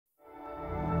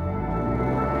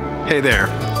Hey there,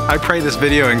 I pray this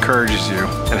video encourages you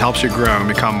and helps you grow and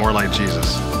become more like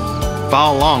Jesus.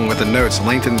 Follow along with the notes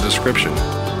linked in the description.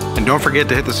 And don't forget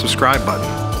to hit the subscribe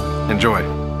button. Enjoy.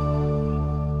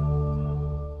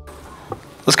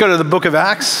 Let's go to the book of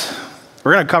Acts.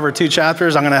 We're going to cover 2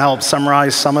 chapters. I'm going to help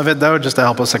summarize some of it, though, just to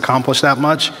help us accomplish that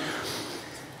much.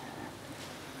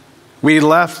 We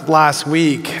left last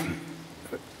week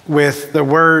with the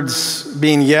words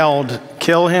being yelled,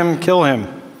 "Kill him, kill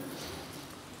him."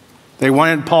 They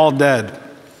wanted Paul dead.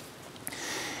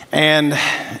 And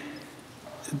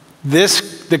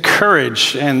the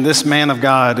courage in this man of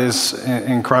God is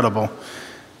incredible.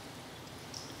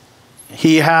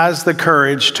 He has the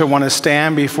courage to want to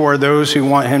stand before those who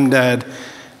want him dead,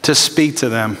 to speak to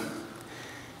them.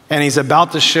 And he's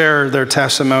about to share their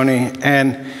testimony.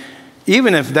 And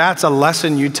even if that's a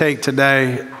lesson you take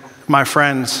today, my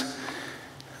friends,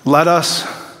 let us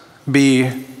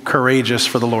be courageous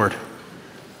for the Lord.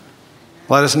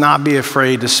 Let us not be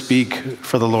afraid to speak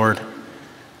for the Lord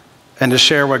and to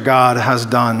share what God has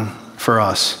done for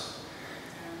us.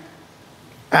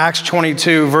 Acts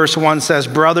 22 verse 1 says,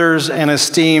 "Brothers and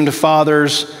esteemed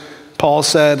fathers," Paul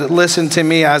said, "listen to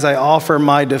me as I offer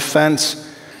my defense."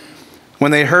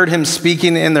 When they heard him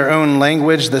speaking in their own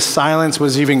language, the silence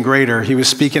was even greater. He was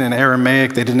speaking in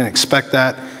Aramaic. They didn't expect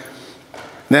that.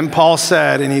 Then Paul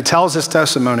said, and he tells his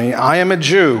testimony, "I am a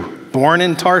Jew, born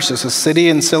in Tarsus, a city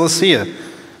in Cilicia."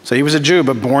 So he was a Jew,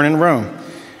 but born in Rome.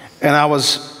 "And I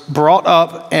was brought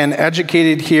up and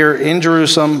educated here in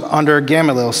Jerusalem under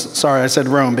Gamaliel." Sorry, I said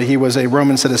Rome, but he was a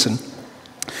Roman citizen.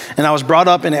 "And I was brought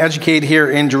up and educated here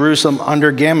in Jerusalem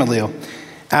under Gamaliel.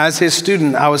 As his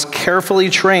student, I was carefully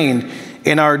trained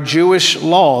in our Jewish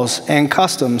laws and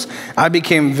customs. I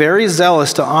became very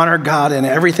zealous to honor God in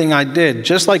everything I did,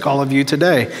 just like all of you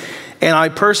today. And I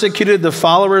persecuted the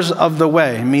followers of the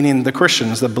way," meaning the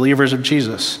Christians, the believers of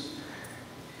Jesus.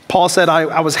 Paul said,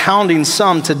 I was hounding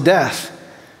some to death,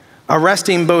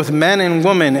 arresting both men and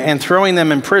women and throwing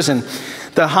them in prison.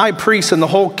 The high priest and the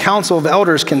whole council of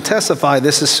elders can testify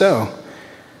this is so.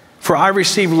 For I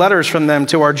received letters from them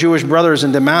to our Jewish brothers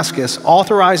in Damascus,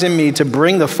 authorizing me to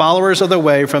bring the followers of the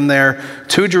way from there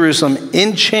to Jerusalem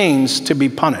in chains to be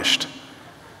punished."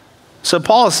 So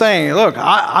Paul is saying, look,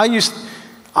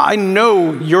 I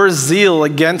know your zeal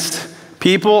against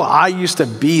people. I used to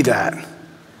be that.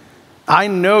 I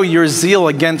know your zeal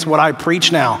against what I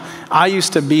preach now. I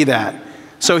used to be that.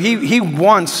 So he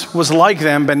once was like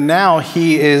them, but now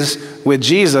he is with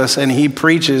Jesus and he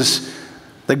preaches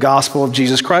the gospel of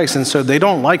Jesus Christ. And so they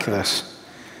don't like this.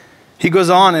 He goes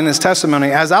on in his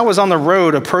testimony, "As I was on the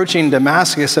road approaching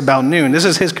Damascus about noon," this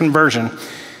is his conversion,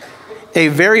 "a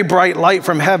very bright light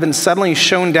from heaven suddenly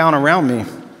shone down around me.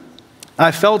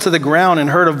 I fell to the ground and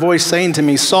heard a voice saying to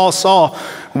me, 'Saul, Saul,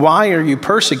 why are you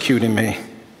persecuting me?'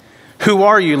 'Who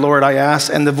are you, Lord?' I asked.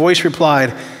 And the voice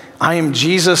replied, 'I am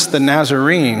Jesus the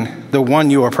Nazarene, the one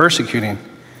you are persecuting.'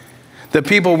 The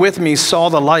people with me saw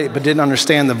the light but didn't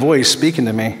understand the voice speaking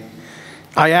to me.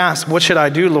 I asked, 'What should I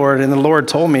do, Lord?' And the Lord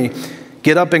told me,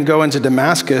 'Get up and go into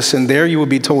Damascus, and there you will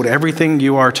be told everything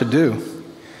you are to do.'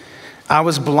 I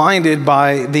was blinded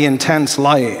by the intense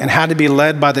light and had to be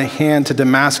led by the hand to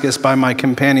Damascus by my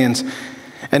companions.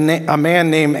 And a man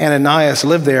named Ananias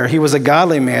lived there. He was a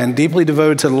godly man, deeply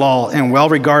devoted to the law and well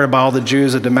regarded by all the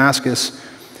Jews of Damascus.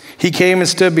 He came and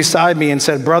stood beside me and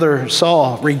said, 'Brother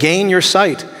Saul, regain your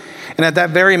sight.' And at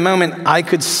that very moment, I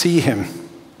could see him.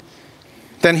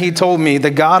 Then he told me,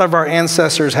 'The God of our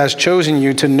ancestors has chosen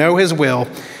you to know his will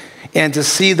and to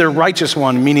see the righteous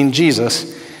one,' meaning Jesus,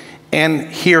 'and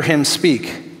hear him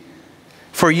speak.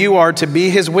 For you are to be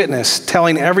his witness,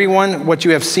 telling everyone what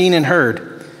you have seen and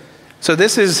heard.'" So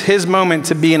this is his moment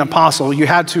to be an apostle. You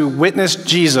had to witness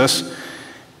Jesus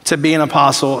to be an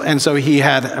apostle. And so he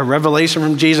had a revelation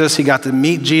from Jesus. He got to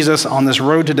meet Jesus on this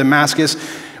road to Damascus.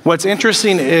 What's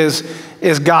interesting is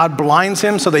God blinds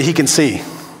him so that he can see.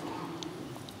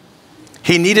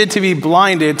 He needed to be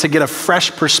blinded to get a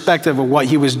fresh perspective of what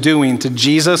he was doing to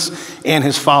Jesus and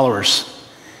his followers.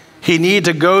 He needed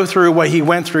to go through what he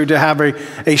went through to have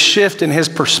a shift in his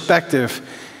perspective.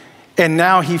 And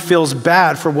now he feels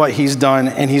bad for what he's done,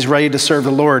 and he's ready to serve the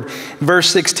Lord. Verse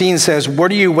 16 says, "What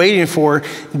are you waiting for?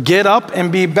 Get up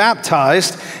and be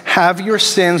baptized. Have your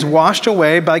sins washed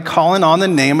away by calling on the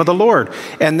name of the Lord."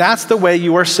 And that's the way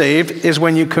you are saved, is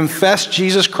when you confess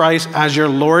Jesus Christ as your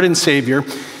Lord and Savior.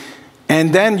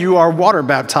 And then you are water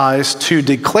baptized to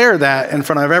declare that in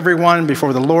front of everyone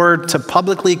before the Lord, to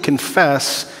publicly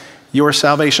confess your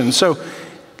salvation. So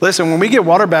listen, when we get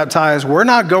water baptized, we're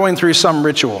not going through some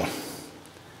ritual.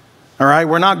 All right,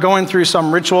 we're not going through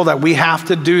some ritual that we have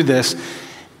to do this.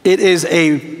 It is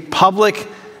a public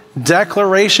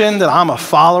declaration that I'm a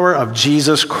follower of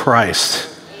Jesus Christ.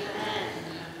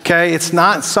 Okay, it's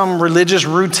not some religious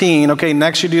routine. Okay,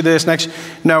 next you do this, next.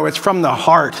 No, it's from the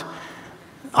heart.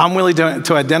 I'm willing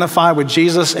to identify with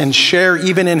Jesus and share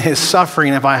even in his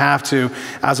suffering if I have to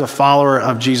as a follower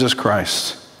of Jesus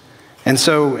Christ. And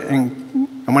so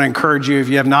I want to encourage you, if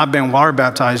you have not been water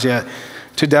baptized yet,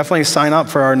 to definitely sign up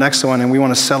for our next one, and we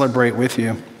want to celebrate with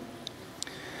you.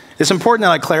 It's important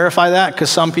that I clarify that because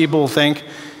some people think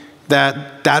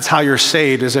that that's how you're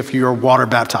saved, is if you're water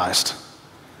baptized.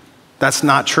 That's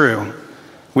not true.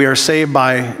 We are saved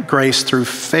by grace through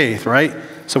faith, right?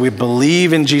 So we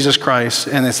believe in Jesus Christ,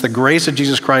 and it's the grace of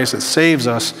Jesus Christ that saves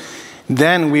us.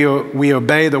 Then we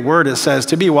obey the word it says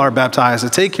to be water baptized, to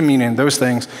take communion, those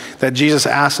things that Jesus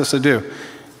asked us to do.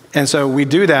 And so we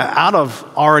do that out of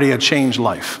already a changed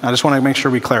life. I just want to make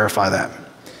sure we clarify that.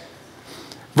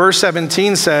 Verse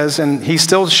 17 says, and he's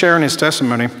still sharing his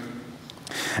testimony,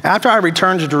 after I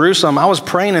returned to Jerusalem, I was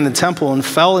praying in the temple and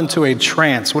fell into a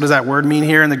trance. What does that word mean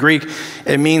here in the Greek?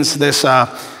 It means this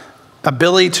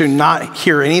ability to not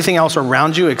hear anything else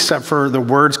around you except for the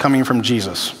words coming from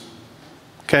Jesus.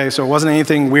 Okay, so it wasn't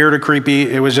anything weird or creepy.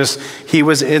 It was just, he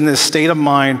was in this state of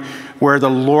mind where the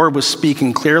Lord was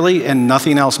speaking clearly and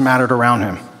nothing else mattered around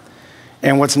him.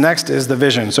 And what's next is the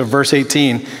vision. So verse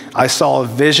 18, I saw a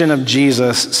vision of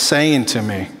Jesus saying to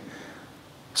me.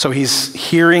 So he's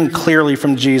hearing clearly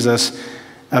from Jesus,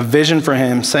 a vision for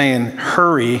him saying,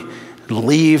 hurry,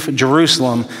 leave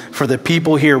Jerusalem, for the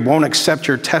people here won't accept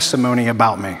your testimony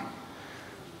about me.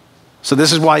 So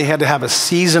this is why he had to have a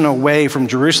season away from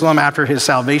Jerusalem after his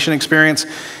salvation experience.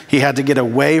 He had to get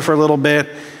away for a little bit,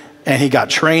 and he got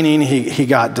training, he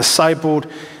got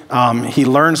discipled, he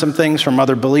learned some things from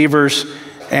other believers,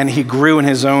 and he grew in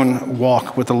his own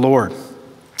walk with the Lord.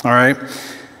 All right?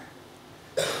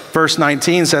 Verse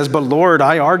 19 says, but Lord,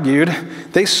 I argued,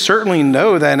 they certainly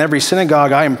know that in every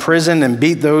synagogue I imprisoned and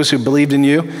beat those who believed in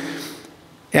you.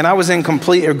 And I was in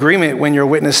complete agreement when your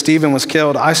witness Stephen was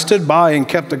killed. I stood by and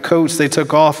kept the coats they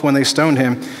took off when they stoned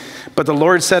him. But the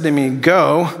Lord said to me,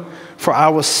 go, for I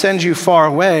will send you far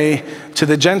away to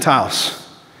the Gentiles.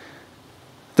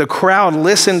 The crowd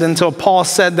listened until Paul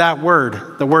said that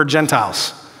word, the word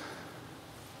Gentiles.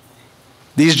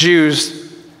 These Jews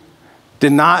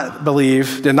did not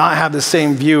believe, did not have the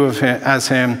same view of him, as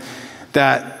him,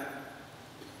 that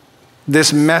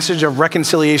this message of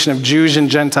reconciliation of Jews and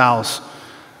Gentiles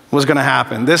was going to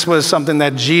happen. This was something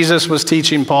that Jesus was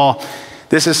teaching Paul.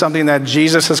 This is something that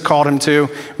Jesus has called him to.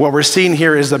 What we're seeing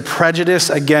here is the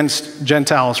prejudice against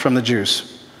Gentiles from the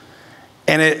Jews.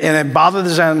 And it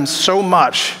bothers them so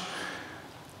much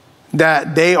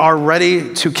that they are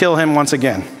ready to kill him once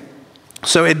again.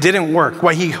 So it didn't work.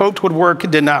 What he hoped would work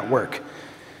did not work.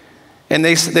 And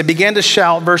they began to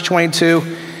shout, verse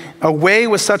 22, away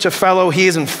with such a fellow, he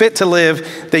isn't fit to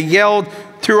live. They yelled,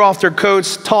 threw off their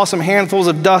coats, tossed some handfuls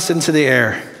of dust into the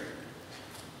air.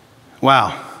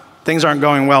 Wow, things aren't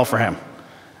going well for him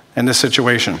in this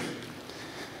situation.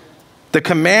 The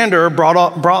commander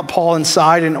brought Paul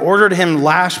inside and ordered him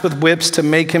lashed with whips to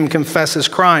make him confess his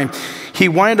crime. He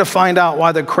wanted to find out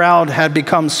why the crowd had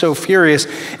become so furious.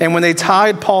 And when they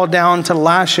tied Paul down to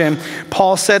lash him,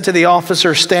 Paul said to the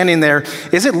officer standing there,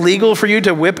 is it legal for you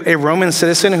to whip a Roman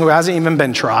citizen who hasn't even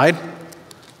been tried?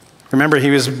 Remember, he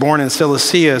was born in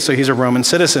Cilicia, so he's a Roman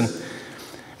citizen.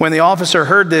 When the officer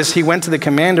heard this, he went to the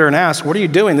commander and asked, what are you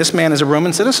doing? This man is a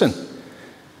Roman citizen.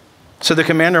 So the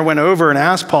commander went over and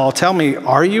asked Paul, tell me,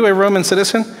 are you a Roman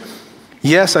citizen?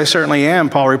 Yes, I certainly am,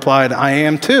 Paul replied. I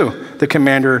am too, the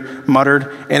commander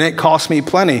muttered, and it cost me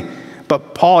plenty.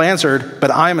 But Paul answered, but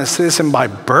I am a citizen by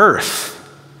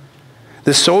birth.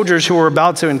 The soldiers who were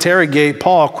about to interrogate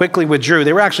Paul quickly withdrew.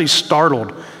 They were actually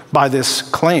startled by this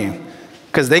claim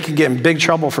because they could get in big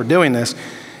trouble for doing this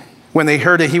when they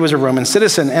heard that he was a Roman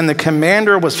citizen. And the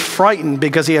commander was frightened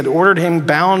because he had ordered him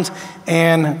bound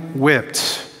and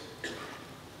whipped.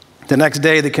 The next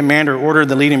day, the commander ordered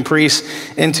the leading priests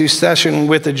into session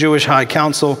with the Jewish high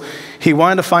council. He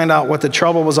wanted to find out what the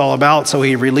trouble was all about, so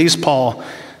he released Paul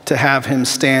to have him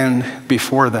stand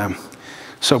before them.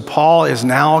 So Paul is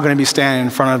now going to be standing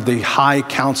in front of the high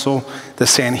council, the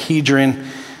Sanhedrin,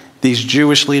 these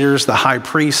Jewish leaders, the high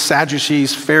priests,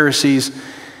 Sadducees, Pharisees,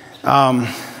 and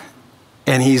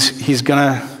he's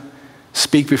going to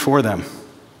speak before them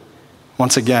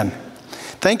once again.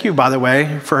 Thank you, by the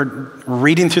way, for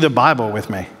reading through the Bible with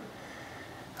me.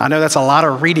 I know that's a lot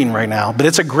of reading right now, but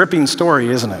it's a gripping story,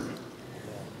 isn't it?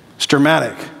 It's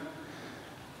dramatic.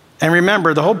 And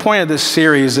remember, the whole point of this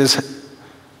series is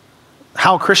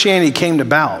how Christianity came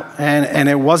about, and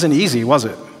it wasn't easy, was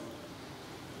it?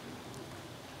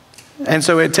 And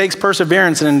so it takes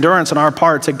perseverance and endurance on our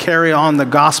part to carry on the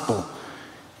gospel.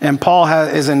 And Paul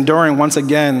is enduring once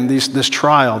again this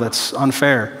trial that's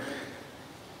unfair.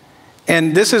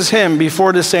 And this is him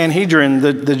before the Sanhedrin,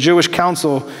 the Jewish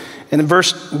council. In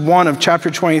verse 1 of chapter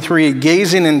 23,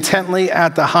 gazing intently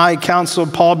at the high council,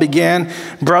 Paul began,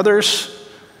 "Brothers,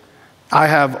 I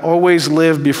have always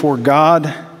lived before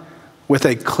God with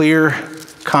a clear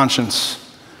conscience."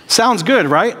 Sounds good,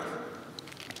 right?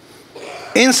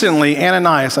 Instantly,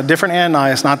 Ananias, a different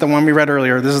Ananias, not the one we read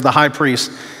earlier, this is the high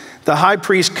priest. The high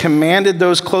priest commanded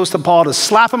those close to Paul to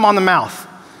slap him on the mouth.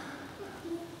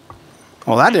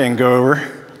 Well, that didn't go over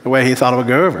the way he thought it would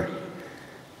go over.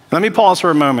 Let me pause for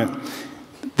a moment.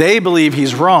 They believe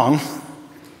he's wrong.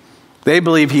 They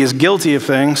believe he is guilty of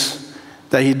things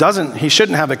that he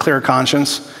shouldn't have a clear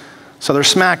conscience, so they're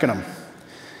smacking him.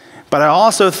 But I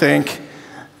also think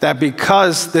that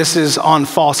because this is on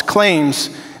false claims,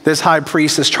 this high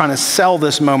priest is trying to sell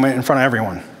this moment in front of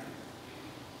everyone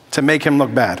to make him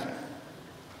look bad,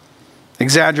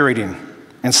 exaggerating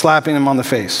and slapping him on the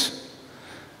face.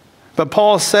 But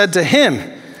Paul said to him,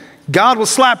 "God will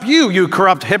slap you, you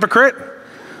corrupt hypocrite."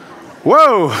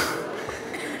 Whoa.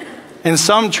 In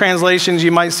some translations,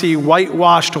 you might see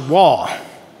whitewashed wall,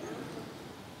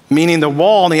 meaning the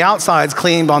wall on the outside is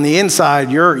clean, but on the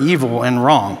inside, you're evil and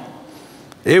wrong.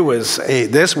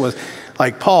 This was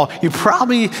like, Paul,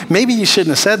 maybe you shouldn't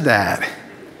have said that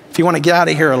if you want to get out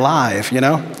of here alive, you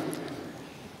know?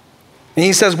 And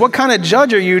he says, "What kind of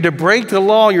judge are you to break the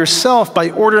law yourself by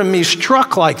ordering me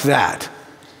struck like that?"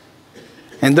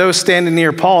 And those standing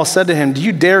near Paul said to him, "Do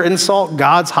you dare insult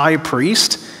God's high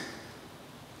priest?"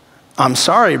 "I'm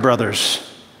sorry, brothers.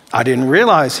 I didn't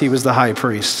realize he was the high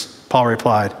priest," Paul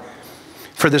replied.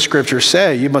 "For the scriptures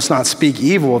say, you must not speak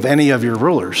evil of any of your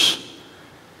rulers."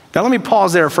 Now let me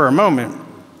pause there for a moment.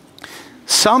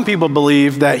 Some people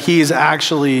believe that he's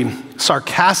actually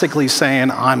sarcastically saying,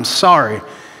 "I'm sorry,"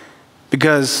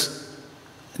 because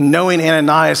knowing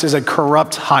Ananias is a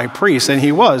corrupt high priest, and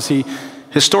he was. He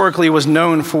historically was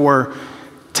known for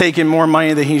taking more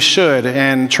money than he should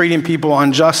and treating people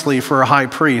unjustly for a high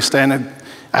priest. And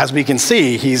as we can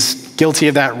see, he's guilty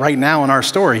of that right now in our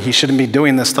story. He shouldn't be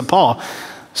doing this to Paul.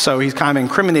 So he's kind of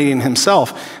incriminating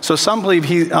himself. So some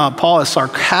believe Paul is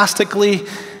sarcastically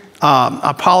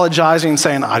apologizing,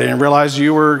 saying, "I didn't realize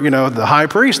you were, the high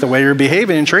priest, the way you're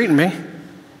behaving and treating me."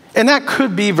 And that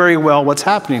could be very well what's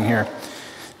happening here.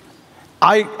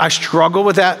 I struggle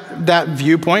with that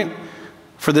viewpoint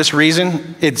for this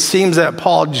reason. It seems that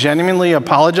Paul genuinely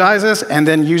apologizes and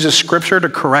then uses scripture to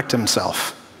correct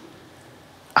himself.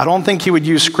 I don't think he would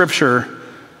use scripture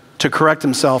to correct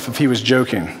himself if he was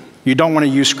joking. You don't want to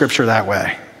use scripture that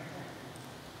way.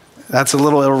 That's a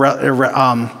little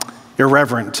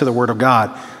irreverent to the word of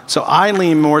God. So I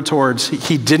lean more towards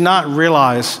he did not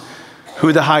realize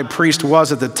who the high priest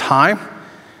was at the time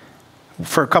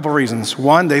for a couple reasons.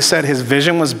 One, they said his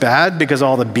vision was bad because of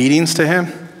all the beatings to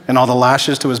him and all the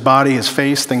lashes to his body, his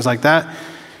face, things like that.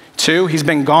 Two, he's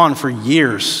been gone for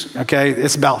years, okay?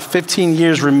 It's about 15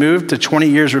 years removed to 20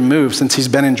 years removed since he's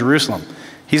been in Jerusalem.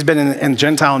 He's been in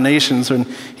Gentile nations, and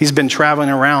he's been traveling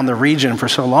around the region for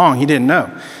so long, he didn't know.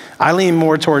 I lean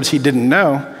more towards he didn't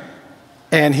know,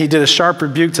 and he did a sharp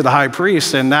rebuke to the high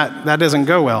priest, and that doesn't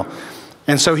go well.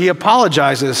 And so he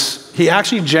apologizes. He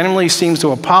actually genuinely seems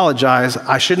to apologize.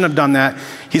 "I shouldn't have done that."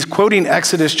 He's quoting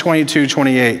Exodus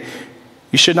 22:28.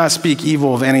 "You should not speak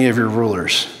evil of any of your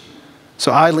rulers."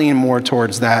 So I lean more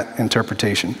towards that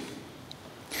interpretation.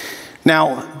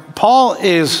 Now, Paul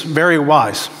is very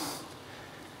wise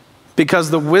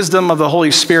because the wisdom of the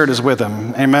Holy Spirit is with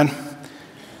him. Amen?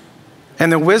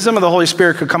 And the wisdom of the Holy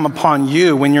Spirit could come upon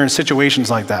you when you're in situations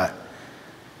like that.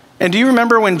 And do you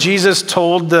remember when Jesus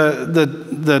told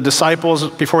the disciples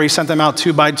before he sent them out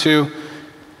 2 by 2,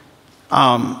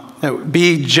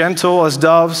 be gentle as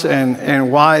doves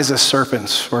and wise as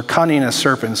serpents, or cunning as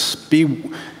serpents. Be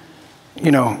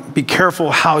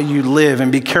careful how you live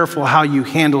and be careful how you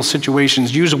handle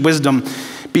situations. Use wisdom.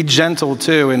 Be gentle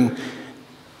too. And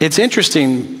it's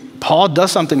interesting. Paul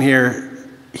does something here.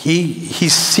 He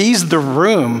sees the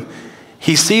room.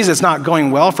 He sees it's not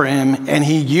going well for him, and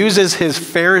he uses his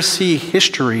Pharisee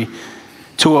history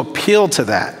to appeal to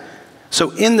that.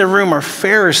 So in the room are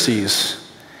Pharisees,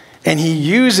 and he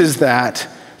uses that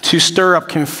to stir up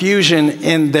confusion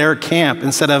in their camp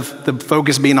instead of the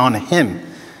focus being on him.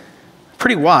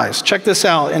 Pretty wise. Check this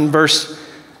out in verse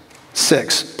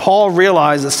 6. Paul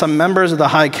realized that some members of the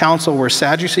high council were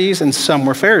Sadducees and some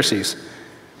were Pharisees.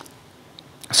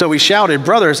 So he shouted,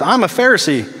 "Brothers, I'm a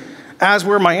Pharisee, as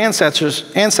were my ancestors,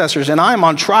 and I am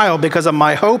on trial because of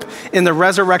my hope in the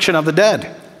resurrection of the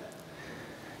dead."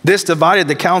 This divided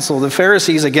the council, the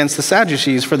Pharisees against the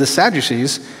Sadducees, for the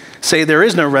Sadducees say there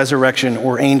is no resurrection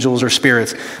or angels or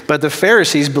spirits, but the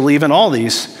Pharisees believe in all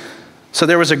these. So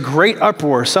there was a great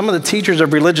uproar. Some of the teachers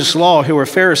of religious law who were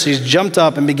Pharisees jumped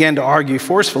up and began to argue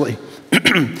forcefully.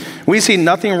 We see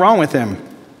nothing wrong with him,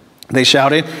 they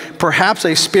shouted. Perhaps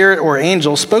a spirit or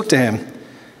angel spoke to him.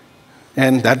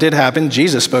 And that did happen.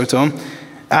 Jesus spoke to him.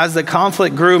 As the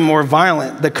conflict grew more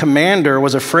violent, the commander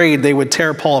was afraid they would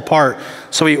tear Paul apart.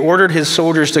 So he ordered his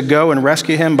soldiers to go and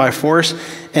rescue him by force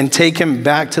and take him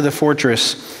back to the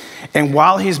fortress. And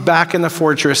while he's back in the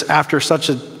fortress after such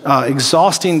an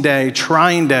exhausting day,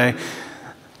 trying day,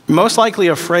 most likely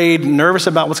afraid, nervous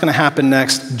about what's going to happen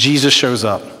next, Jesus shows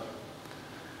up.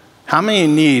 How many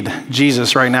need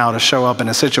Jesus right now to show up in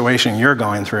a situation you're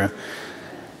going through?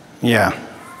 Yeah.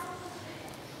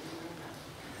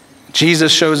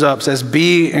 Jesus shows up, says,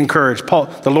 be encouraged. Paul,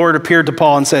 the Lord appeared to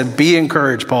Paul and said, be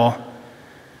encouraged, Paul.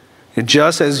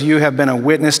 Just as you have been a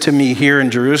witness to me here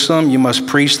in Jerusalem, you must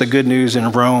preach the good news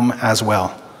in Rome as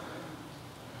well.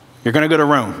 You're going to go to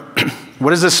Rome. What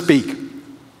does this speak?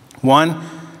 One,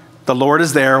 the Lord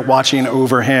is there watching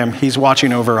over him. He's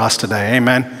watching over us today.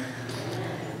 Amen.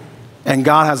 And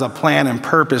God has a plan and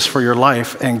purpose for your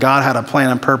life, and God had a plan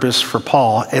and purpose for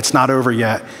Paul. It's not over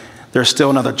yet. There's still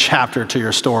another chapter to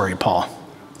your story, Paul.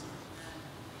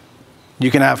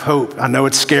 You can have hope. I know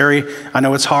it's scary. I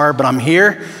know it's hard, but I'm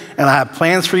here, and I have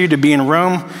plans for you to be in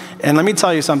Rome. And let me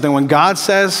tell you something. When God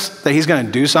says that he's going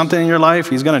to do something in your life,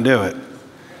 he's going to do it.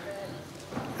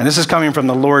 And this is coming from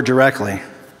the Lord directly,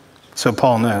 so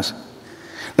Paul knows.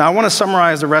 Now, I want to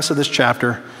summarize the rest of this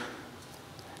chapter.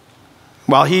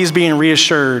 While he's being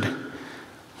reassured,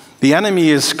 the enemy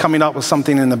is coming up with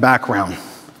something in the background.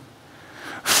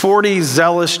 40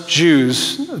 zealous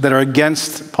Jews that are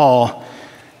against Paul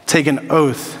take an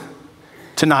oath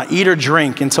to not eat or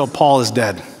drink until Paul is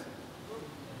dead.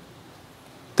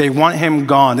 They want him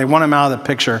gone. They want him out of the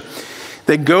picture.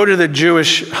 They go to the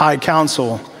Jewish high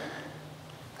council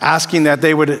asking that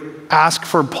they would ask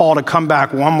for Paul to come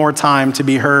back one more time to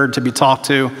be heard, to be talked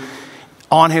to.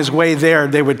 On his way there,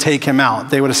 they would take him out.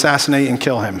 They would assassinate and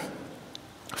kill him.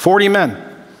 40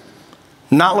 men.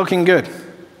 Not looking good.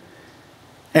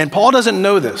 And Paul doesn't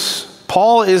know this.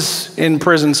 Paul is in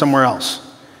prison somewhere else.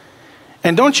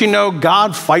 And don't you know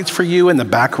God fights for you in the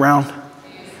background?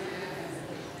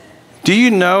 Do you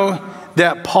know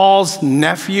that Paul's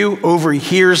nephew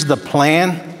overhears the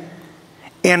plan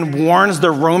and warns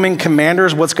the Roman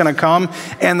commanders what's going to come?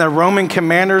 And the Roman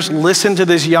commanders listen to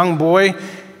this young boy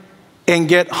and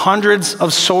get hundreds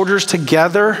of soldiers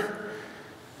together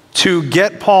to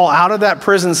get Paul out of that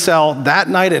prison cell that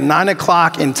night at 9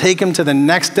 o'clock and take him to the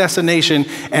next destination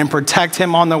and protect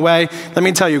him on the way. Let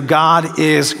me tell you, God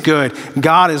is good.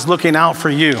 God is looking out for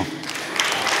you.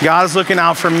 God is looking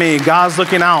out for me. God's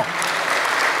looking out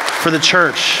for the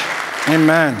church.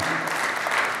 Amen.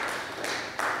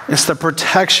 It's the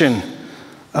protection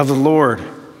of the Lord.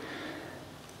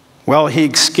 Well, he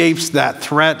escapes that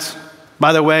threat.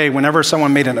 By the way, whenever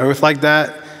someone made an oath like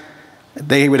that,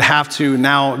 they would have to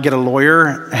now get a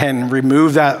lawyer and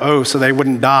remove that oath so they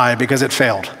wouldn't die because it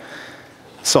failed.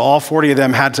 So all 40 of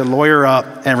them had to lawyer up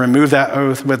and remove that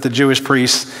oath with the Jewish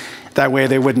priests. That way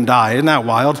they wouldn't die. Isn't that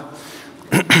wild?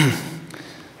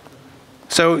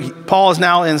 So Paul is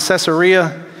now in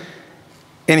Caesarea,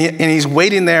 and he's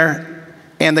waiting there.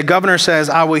 And the governor says,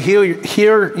 I will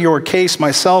hear your case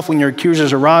myself when your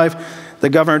accusers arrive. The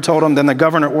governor told him. Then the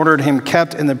governor ordered him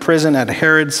kept in the prison at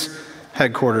Herod's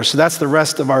headquarters. So that's the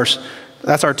rest of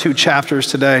that's our 2 chapters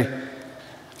today.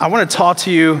 I want to talk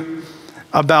to you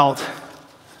about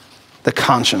the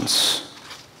conscience.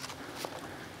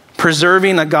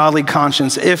 Preserving a godly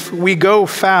conscience. If we go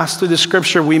fast through the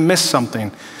scripture, we miss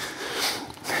something.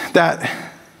 That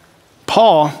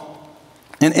Paul,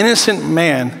 an innocent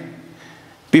man,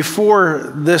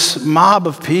 before this mob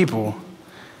of people,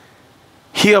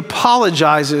 he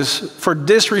apologizes for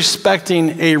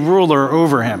disrespecting a ruler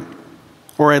over him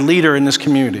or a leader in this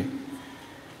community.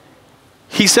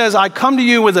 He says, I come to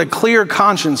you with a clear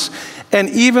conscience. And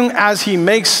even as he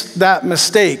makes that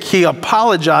mistake, he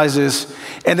apologizes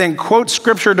and then quotes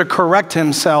scripture to correct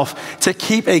himself, to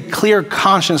keep a clear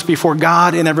conscience before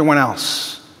God and everyone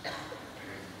else.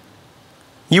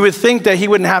 You would think that he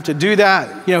wouldn't have to do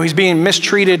that. You know, he's being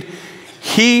mistreated.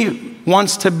 He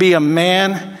wants to be a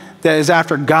man that is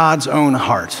after God's own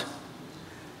heart,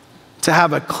 to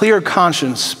have a clear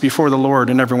conscience before the Lord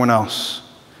and everyone else.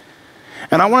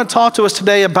 And I want to talk to us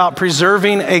today about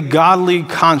preserving a godly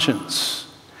conscience.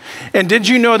 And did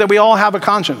you know that we all have a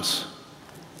conscience?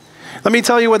 Let me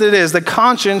tell you what it is. The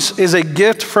conscience is a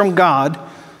gift from God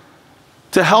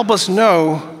to help us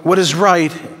know what is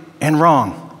right and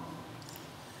wrong.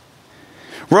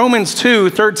 Romans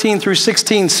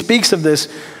 2:13-16 speaks of this.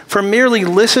 For merely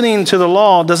listening to the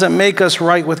law doesn't make us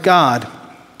right with God.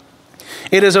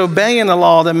 It is obeying the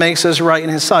law that makes us right in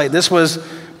his sight. This was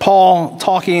Paul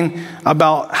talking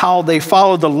about how they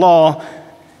followed the law.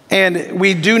 And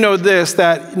we do know this,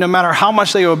 that no matter how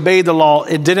much they obeyed the law,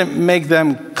 it didn't make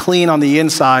them clean on the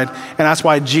inside. And that's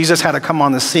why Jesus had to come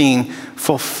on the scene,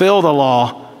 fulfill the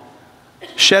law,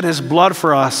 shed his blood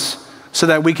for us so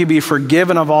that we could be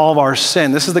forgiven of all of our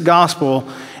sin. This is the gospel.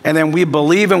 And then we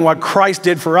believe in what Christ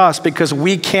did for us because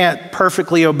we can't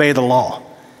perfectly obey the law.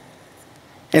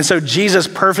 And so Jesus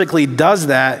perfectly does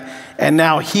that. And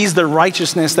now he's the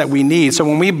righteousness that we need. So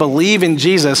when we believe in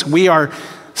Jesus, we are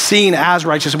seen as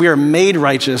righteous. We are made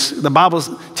righteous. The Bible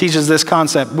teaches this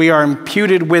concept. We are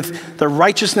imputed with the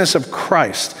righteousness of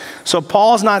Christ. So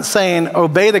Paul's not saying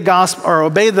obey the gospel or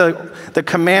obey the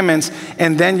commandments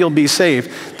and then you'll be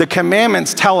saved. The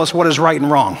commandments tell us what is right and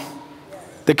wrong.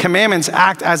 The commandments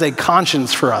act as a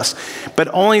conscience for us, but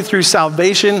only through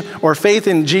salvation or faith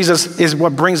in Jesus is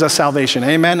what brings us salvation.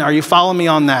 Amen? Are you following me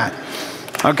on that?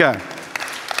 Okay.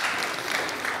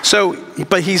 So,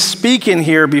 but he's speaking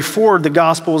here before the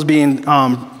gospel is being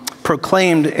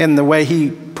proclaimed in the way he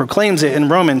proclaims it in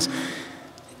Romans.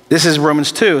 This is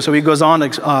Romans 2. So he goes on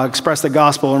to express the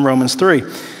gospel in Romans 3.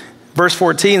 Verse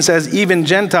 14 says, even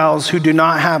Gentiles who do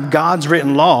not have God's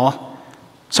written law,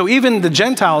 so even the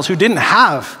Gentiles who didn't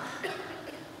have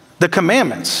the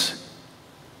commandments,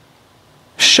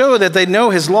 show that they know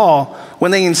his law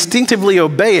when they instinctively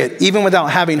obey it, even without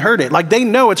having heard it. Like they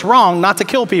know it's wrong not to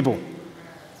kill people.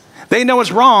 They know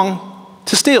it's wrong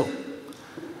to steal.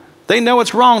 They know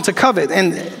it's wrong to covet,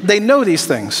 and they know these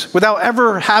things without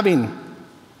ever having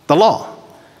the law.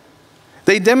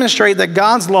 They demonstrate that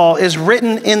God's law is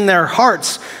written in their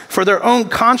hearts, for their own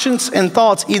conscience and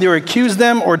thoughts either accuse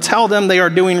them or tell them they are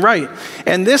doing right.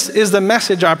 And this is the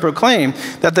message I proclaim,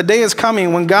 that the day is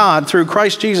coming when God, through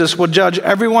Christ Jesus, will judge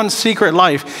everyone's secret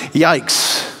life.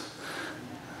 Yikes.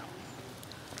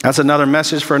 That's another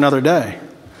message for another day.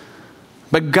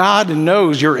 But God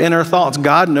knows your inner thoughts.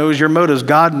 God knows your motives.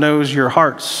 God knows your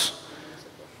hearts.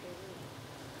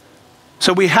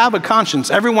 So we have a conscience.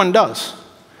 Everyone does.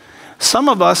 Some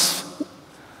of us,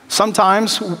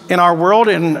 sometimes in our world,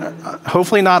 and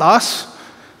hopefully not us,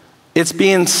 it's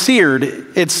being seared.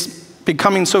 It's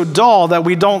becoming so dull that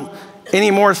we don't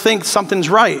anymore think something's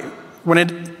right when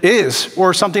it is,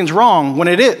 or something's wrong when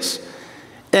it is.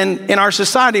 And in our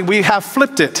society, we have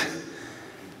flipped it.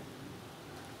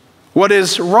 What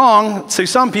is wrong to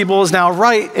some people is now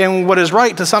right, and what is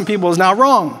right to some people is now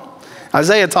wrong.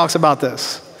 Isaiah talks about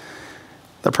this,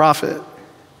 the prophet.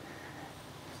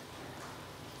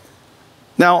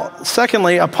 Now,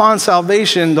 secondly, upon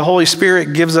salvation, the Holy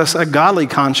Spirit gives us a godly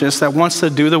conscience that wants to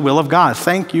do the will of God.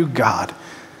 Thank you, God.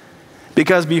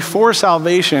 Because before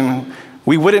salvation,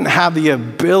 we wouldn't have the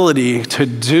ability to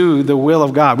do the will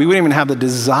of God. We wouldn't even have the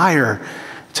desire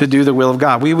to do the will of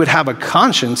God. We would have a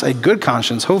conscience, a good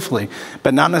conscience, hopefully,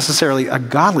 but not necessarily a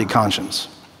godly conscience.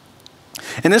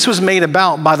 And this was made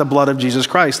about by the blood of Jesus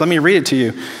Christ. Let me read it to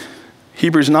you.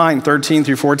 Hebrews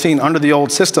 9:13-14. Under the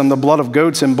old system, the blood of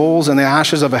goats and bulls and the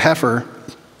ashes of a heifer,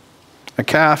 a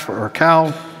calf or a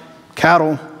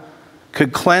cattle,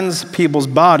 could cleanse people's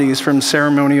bodies from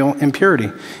ceremonial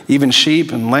impurity, even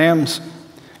sheep and lambs,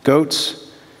 goats.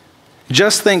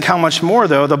 Just think how much more,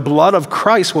 though, the blood of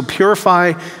Christ will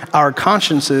purify our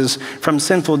consciences from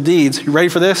sinful deeds. You ready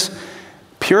for this?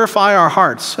 Purify our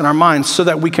hearts and our minds so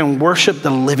that we can worship the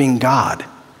living God.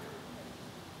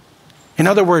 In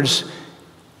other words,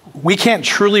 we can't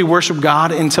truly worship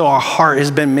God until our heart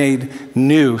has been made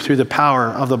new through the power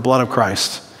of the blood of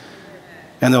Christ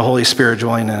and the Holy Spirit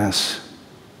dwelling in us.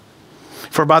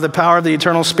 For by the power of the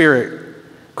eternal Spirit,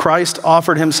 Christ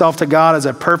offered himself to God as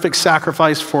a perfect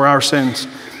sacrifice for our sins.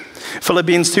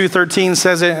 Philippians 2:13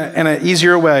 says it in an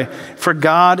easier way. For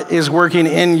God is working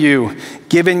in you,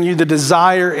 giving you the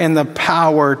desire and the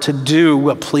power to do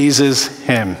what pleases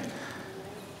him.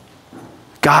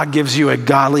 God gives you a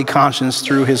godly conscience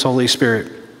through his Holy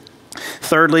Spirit.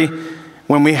 Thirdly,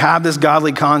 when we have this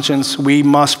godly conscience, we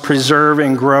must preserve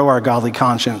and grow our godly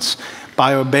conscience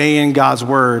by obeying God's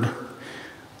word,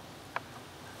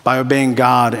 by obeying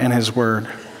God and his word.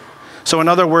 So in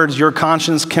other words, your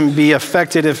conscience can be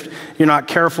affected if you're not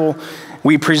careful.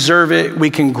 We preserve it, we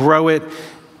can grow it.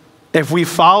 If we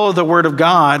follow the word of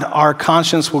God, our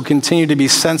conscience will continue to be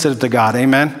sensitive to God,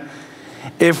 amen?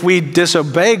 If we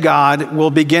disobey God,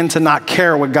 we'll begin to not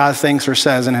care what God thinks or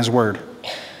says in his word.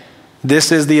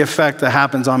 This is the effect that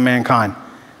happens on mankind.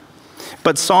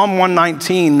 But Psalm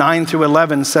 119, 9 through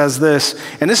 11 says this,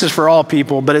 and this is for all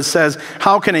people, but it says,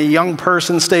 how can a young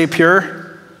person stay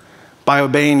pure? By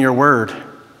obeying your word.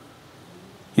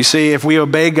 You see, if we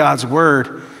obey God's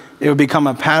word, it will become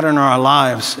a pattern in our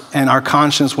lives, and our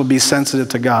conscience will be sensitive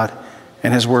to God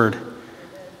and his word.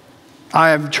 I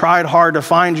have tried hard to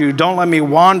find you. Don't let me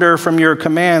wander from your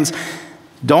commands.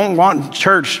 Don't want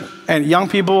church, and young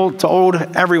people to old,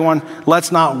 everyone,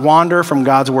 let's not wander from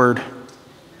God's word.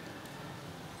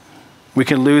 We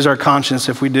can lose our conscience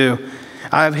if we do.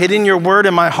 I have hidden your word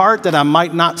in my heart that I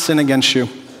might not sin against you.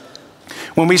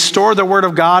 When we store the word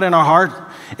of God in our heart,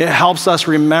 it helps us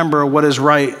remember what is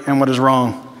right and what is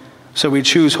wrong. So we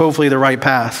choose, hopefully, the right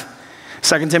path.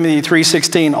 2 Timothy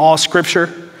 3:16, all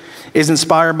scripture is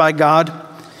inspired by God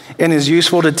and is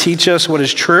useful to teach us what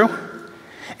is true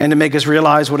and to make us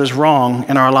realize what is wrong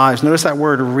in our lives. Notice that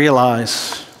word,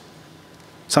 realize.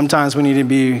 Sometimes we need to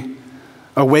be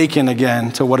awakened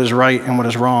again to what is right and what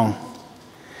is wrong.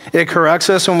 It corrects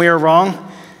us when we are wrong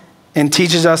and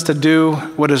teaches us to do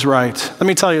what is right. Let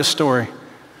me tell you a story.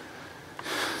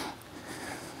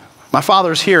 My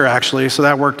father's here, actually, so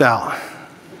that worked out.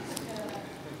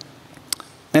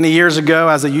 Many years ago,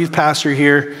 as a youth pastor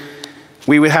here,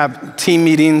 we would have team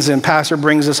meetings, and pastor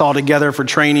brings us all together for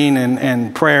training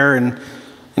and prayer and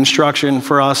instruction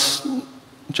for us,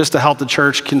 just to help the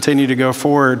church continue to go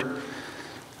forward.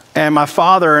 And my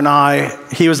father and I,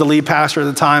 he was the lead pastor at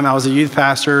the time, I was a youth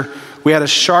pastor. We had a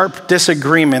sharp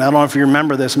disagreement. I don't know if you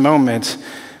remember this moment,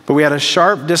 but we had a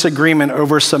sharp disagreement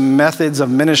over some methods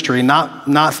of ministry,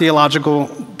 not theological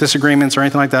disagreements or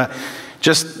anything like that,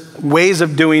 just ways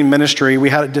of doing ministry.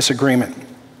 We had a disagreement.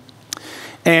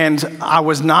 And I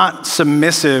was not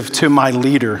submissive to my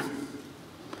leader.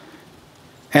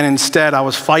 And instead, I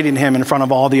was fighting him in front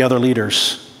of all the other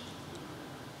leaders,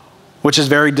 which is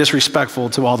very disrespectful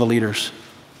to all the leaders.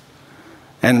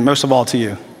 And most of all to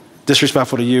you.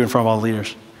 Disrespectful to you in front of all the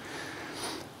leaders.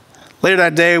 Later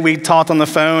that day, we talked on the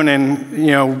phone,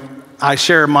 and I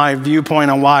shared my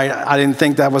viewpoint on why I didn't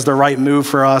think that was the right move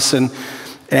for us,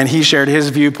 and he shared his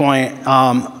viewpoint,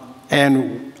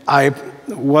 and I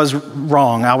was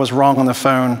wrong. I was wrong on the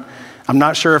phone. I'm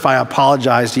not sure if I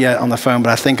apologized yet on the phone,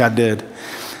 but I think I did.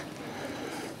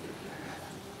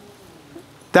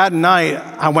 That night,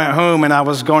 I went home and I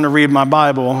was going to read my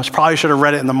Bible. I probably should have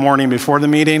read it in the morning before the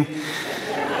meeting.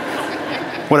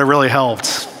 Would have really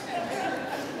helped.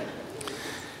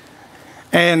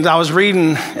 And I was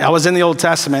in the Old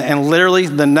Testament, and literally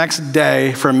the next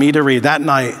day for me to read, that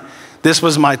night, this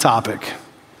was my topic.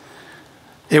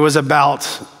 It was about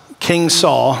King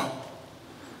Saul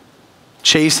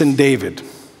chasing David.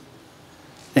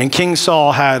 And King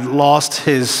Saul had lost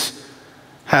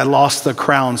the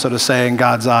crown, so to say, in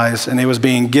God's eyes, and it was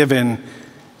being given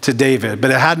to David.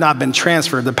 But it had not been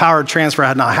transferred. The power transfer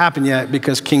had not happened yet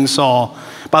because King Saul,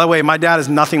 by the way, my dad is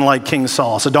nothing like King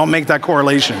Saul, so don't make that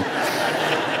correlation.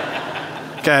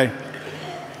 Okay?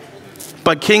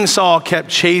 But King Saul kept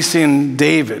chasing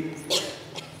David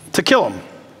to kill him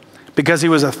because he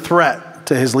was a threat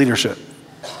to his leadership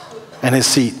and his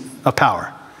seat of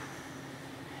power.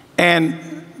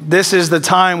 And this is the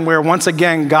time where, once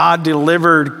again, God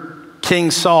delivered King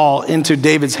Saul into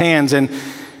David's hands. And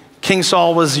King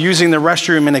Saul was using the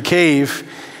restroom in a cave,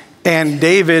 and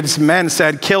David's men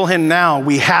said, kill him now,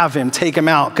 we have him, take him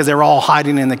out, because they were all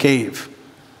hiding in the cave.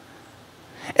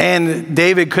 And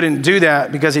David couldn't do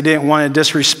that because he didn't want to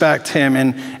disrespect him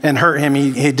and hurt him.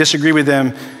 He disagreed with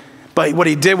him. But what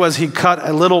he did was he cut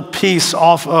a little piece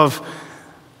off of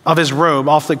his robe,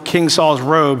 off the King Saul's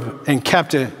robe, and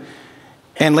kept it.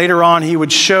 And later on, he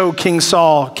would show King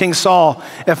Saul,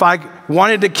 if I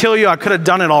wanted to kill you, I could have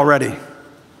done it already.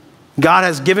 God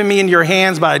has given me in your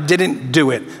hands, but I didn't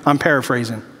do it. I'm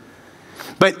paraphrasing.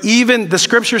 But even the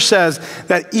scripture says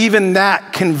that even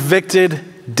that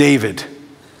convicted David.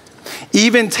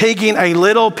 Even taking a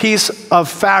little piece of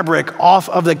fabric off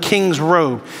of the king's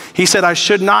robe, he said, I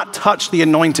should not touch the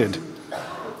anointed,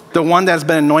 the one that's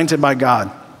been anointed by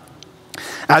God.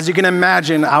 As you can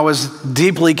imagine, I was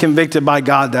deeply convicted by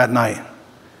God that night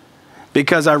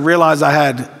because I realized I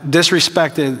had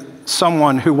disrespected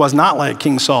someone who was not like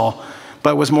King Saul,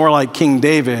 but was more like King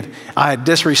David. I had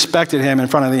disrespected him in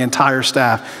front of the entire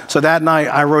staff. So that night,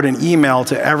 I wrote an email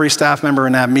to every staff member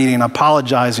in that meeting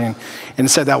apologizing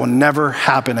and said that will never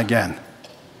happen again.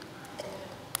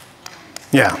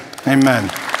 Yeah, amen.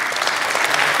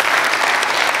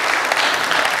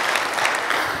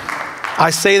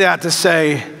 I say that to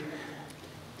say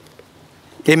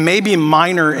it may be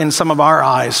minor in some of our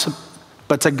eyes,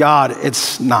 but to God,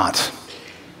 it's not.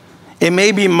 It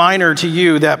may be minor to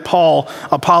you that Paul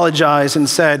apologized and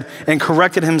said and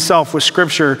corrected himself with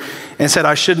scripture and said,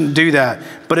 I shouldn't do that.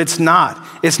 But it's not.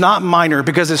 It's not minor,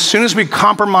 because as soon as we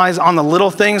compromise on the little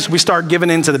things, we start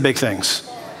giving in to the big things.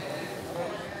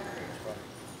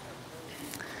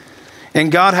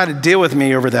 And God had to deal with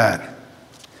me over that.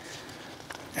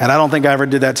 And I don't think I ever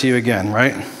did that to you again,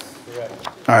 right?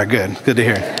 All right, good. Good to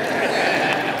hear.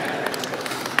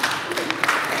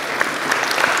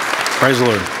 Praise the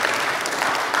Lord.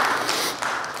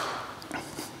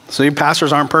 So you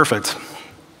pastors aren't perfect.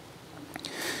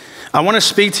 I want to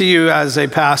speak to you as a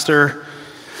pastor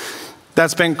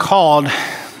that's been called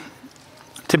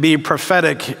to be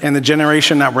prophetic in the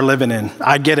generation that we're living in.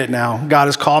 I get it now. God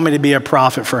has called me to be a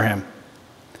prophet for him.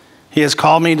 He has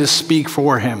called me to speak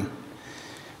for him.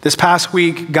 This past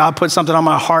week, God put something on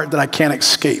my heart that I can't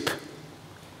escape.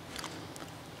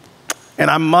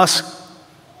 And I must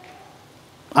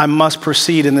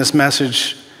proceed in this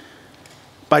message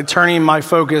by turning my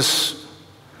focus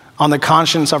on the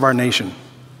conscience of our nation.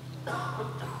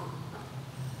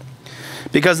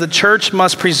 Because the church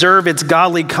must preserve its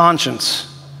godly conscience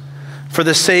for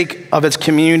the sake of its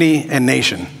community and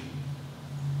nation.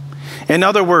 In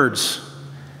other words,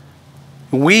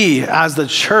 we as the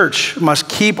church must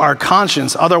keep our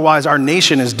conscience, otherwise our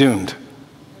nation is doomed.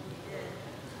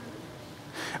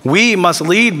 We must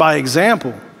lead by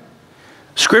example.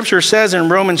 Scripture says in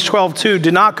Romans 12:2,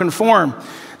 do not conform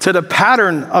to the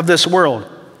pattern of this world.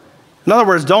 In other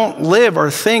words, don't live or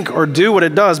think or do what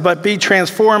it does, but be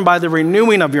transformed by the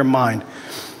renewing of your mind.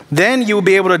 Then you will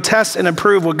be able to test and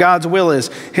approve what God's will is,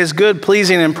 his good,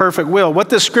 pleasing, and perfect will. What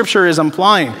this scripture is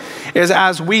implying is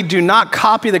as we do not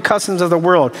copy the customs of the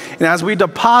world, and as we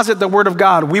deposit the word of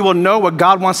God, we will know what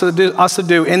God wants us to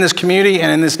do in this community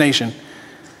and in this nation.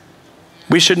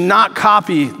 We should not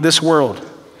copy this world.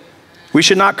 We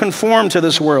should not conform to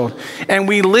this world. And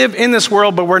we live in this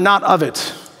world, but we're not of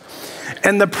it.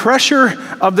 And the pressure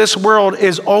of this world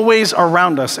is always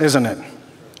around us, isn't it?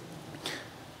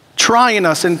 Trying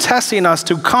us and testing us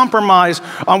to compromise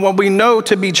on what we know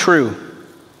to be true.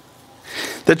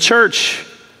 The church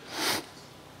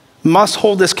must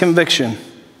hold this conviction.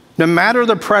 No matter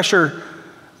the pressure,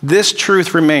 this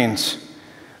truth remains.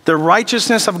 The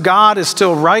righteousness of God is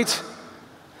still right,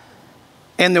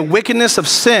 and the wickedness of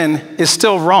sin is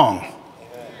still wrong.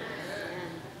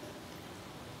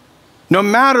 No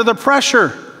matter the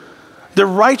pressure, the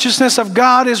righteousness of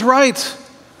God is right,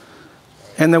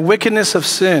 and the wickedness of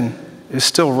sin is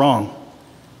still wrong.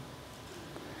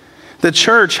 The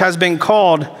church has been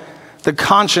called the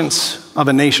conscience of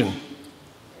a nation.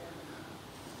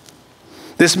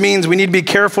 This means we need to be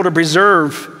careful to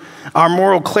preserve our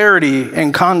moral clarity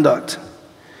and conduct.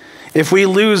 If we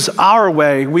lose our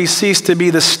way, we cease to be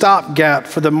the stopgap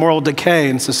for the moral decay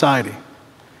in society.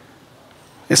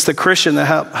 It's the Christian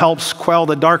that helps quell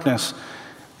the darkness.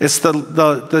 It's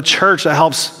the church that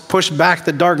helps push back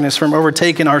the darkness from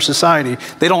overtaking our society.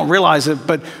 They don't realize it,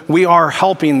 but we are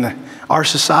helping our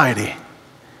society.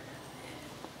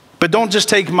 But don't just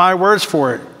take my words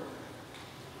for it.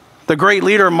 The great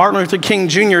leader, Martin Luther King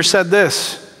Jr., said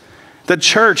this: the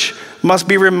church must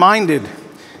be reminded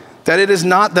that it is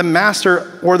not the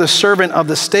master or the servant of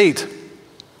the state,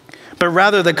 but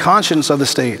rather the conscience of the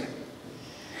state.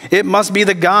 It must be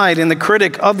the guide and the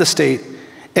critic of the state,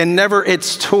 and never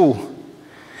its tool.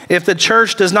 If the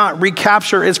church does not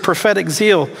recapture its prophetic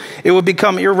zeal, it will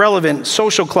become irrelevant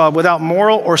social club without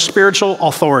moral or spiritual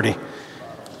authority.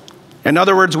 In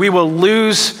other words, we will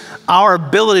lose our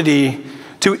ability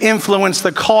to influence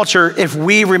the culture if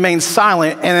we remain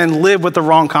silent and then live with the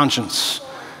wrong conscience.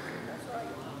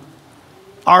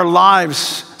 Our lives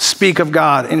speak of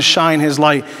God and shine his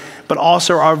light, but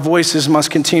also our voices must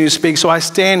continue to speak. So I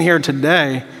stand here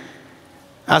today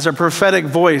as a prophetic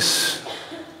voice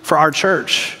for our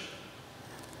church.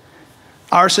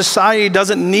 Our society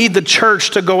doesn't need the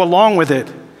church to go along with it.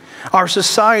 Our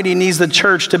society needs the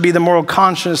church to be the moral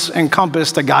conscience and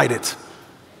compass to guide it.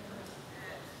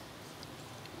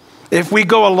 If we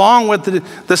go along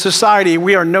with the society,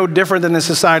 we are no different than the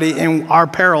society, and our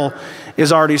peril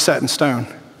is already set in stone.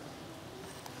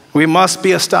 We must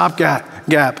be a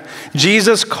stopgap.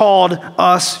 Jesus called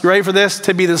us, you ready for this,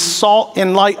 to be the salt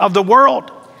and light of the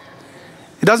world.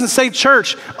 It doesn't say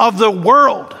church, of the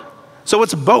world. So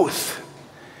it's both.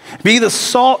 Be the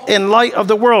salt and light of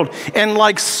the world. And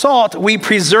like salt, we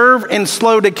preserve and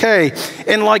slow decay.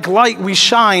 And like light, we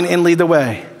shine and lead the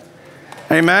way.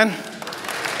 Amen?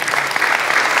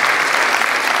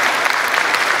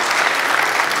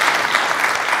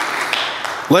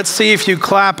 Let's see if you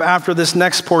clap after this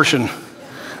next portion.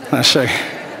 I'll show you.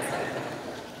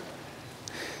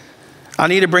 I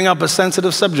need to bring up a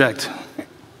sensitive subject.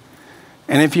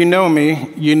 And if you know me,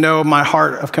 you know my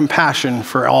heart of compassion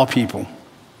for all people.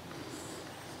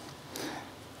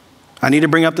 I need to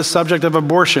bring up the subject of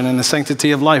abortion and the sanctity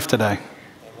of life today.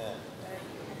 Amen.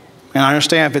 And I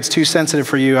understand if it's too sensitive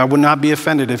for you, I would not be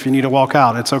offended if you need to walk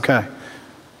out. It's okay.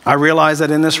 I realize that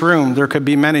in this room, there could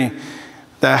be many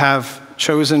that have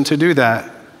chosen to do that.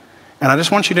 And I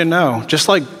just want you to know, just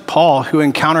like Paul, who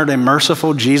encountered a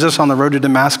merciful Jesus on the road to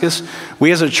Damascus,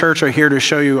 we as a church are here to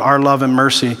show you our love and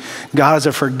mercy. God is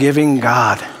a forgiving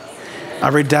God,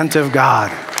 a redemptive God.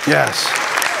 Yes.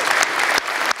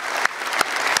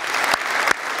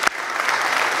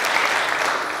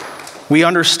 We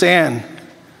understand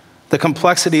the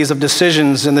complexities of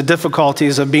decisions and the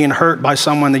difficulties of being hurt by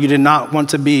someone that you did not want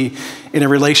to be in a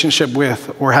relationship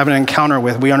with or have an encounter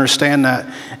with. We understand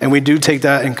that, and we do take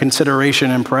that in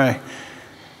consideration and pray.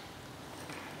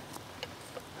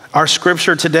 Our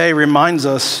scripture today reminds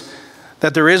us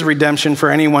that there is redemption for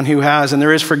anyone who has, and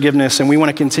there is forgiveness, and we want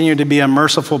to continue to be a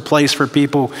merciful place for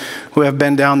people who have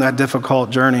been down that difficult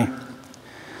journey.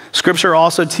 Scripture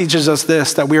also teaches us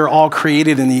this, that we are all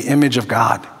created in the image of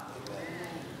God.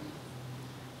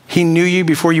 He knew you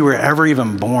before you were ever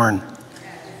even born.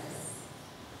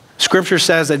 Scripture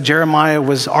says that Jeremiah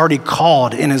was already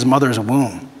called in his mother's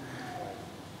womb.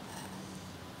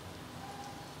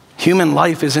 Human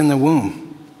life is in the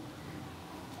womb.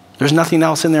 There's nothing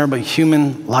else in there but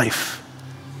human life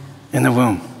in the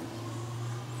womb.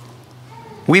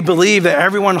 We believe that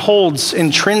everyone holds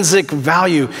intrinsic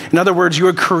value. In other words, you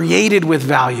are created with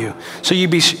value. So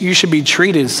you should be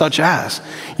treated such as.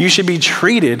 You should be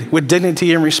treated with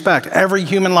dignity and respect. Every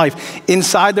human life,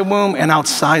 inside the womb and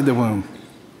outside the womb.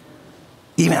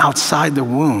 Even outside the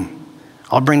womb.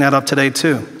 I'll bring that up today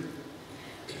too.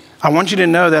 I want you to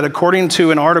know that according to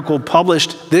an article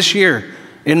published this year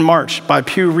in March by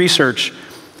Pew Research,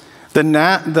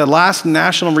 the last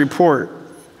national report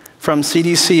from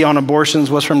CDC on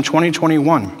abortions was from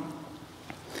 2021.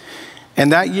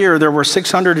 And that year, there were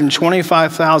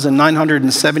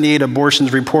 625,978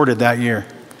 abortions reported that year.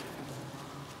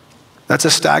 That's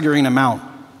a staggering amount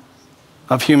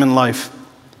of human life.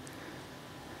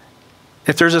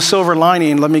 If there's a silver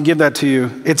lining, let me give that to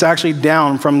you. It's actually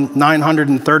down from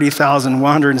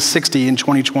 930,160 in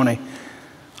 2020.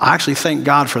 I actually thank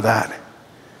God for that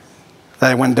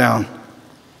it went down.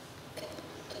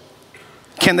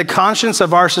 Can the conscience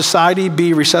of our society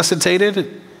be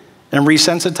resuscitated and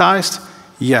resensitized?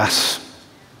 Yes.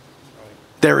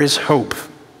 There is hope.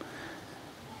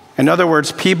 In other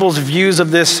words, people's views of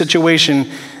this situation,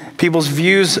 people's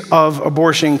views of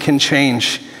abortion can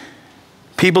change.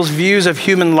 People's views of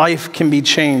human life can be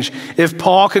changed. If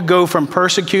Paul could go from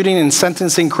persecuting and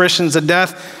sentencing Christians to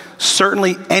death,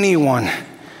 certainly anyone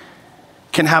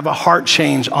can have a heart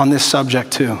change on this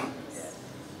subject too.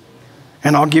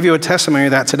 And I'll give you a testimony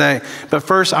of that today. But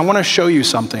first, I want to show you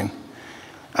something.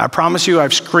 I promise you,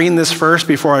 I've screened this first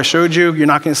before I showed you. You're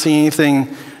not going to see anything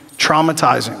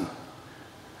traumatizing.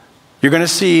 You're going to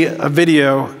see a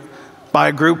video by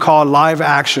a group called Live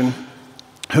Action,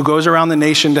 who goes around the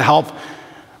nation to help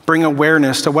bring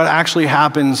awareness to what actually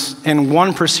happens in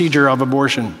one procedure of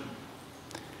abortion.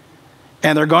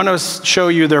 And they're going to show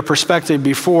you their perspective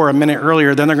before, a minute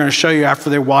earlier. Then they're going to show you after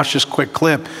they watch this quick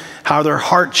clip how their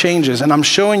heart changes. And I'm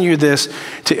showing you this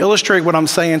to illustrate what I'm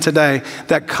saying today,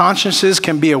 that consciences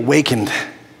can be awakened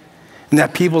and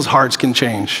that people's hearts can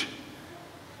change.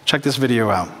 Check this video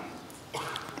out.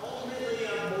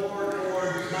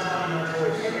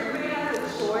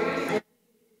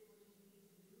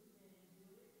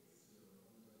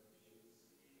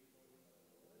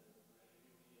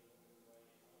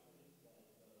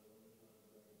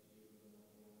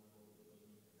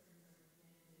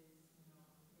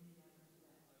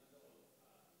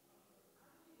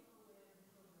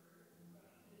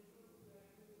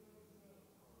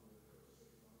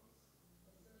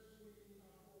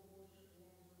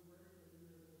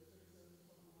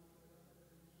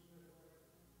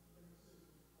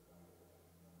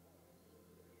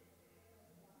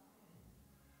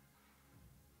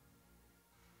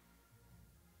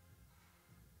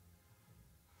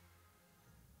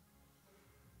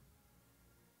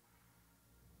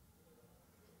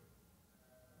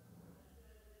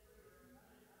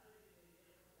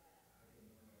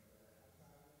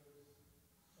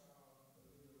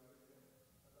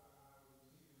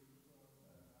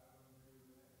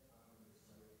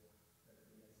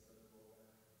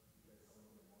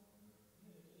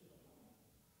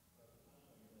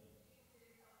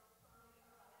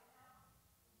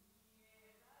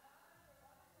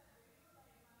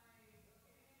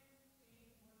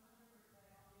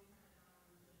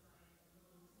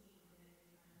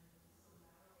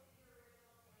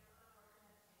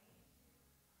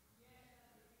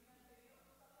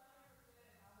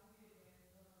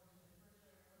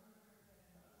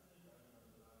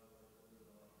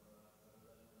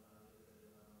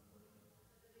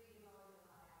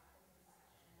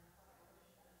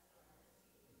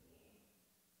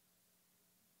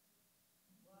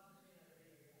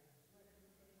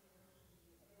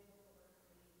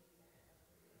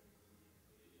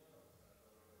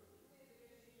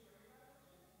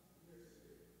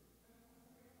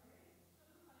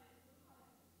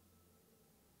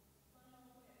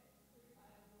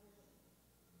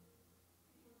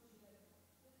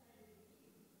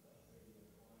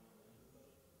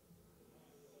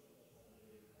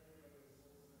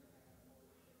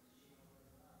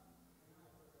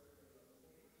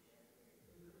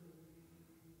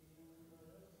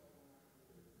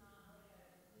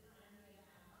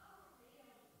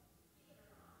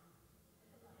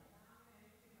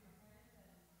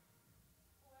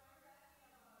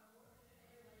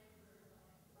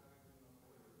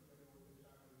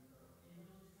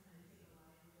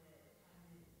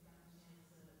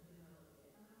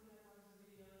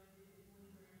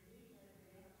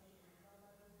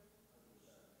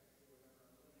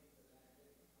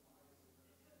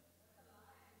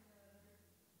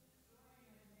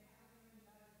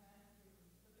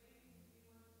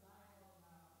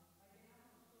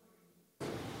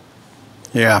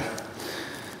 Yeah.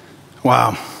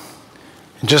 Wow.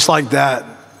 And just like that,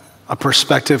 a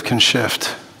perspective can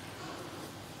shift.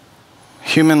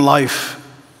 Human life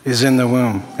is in the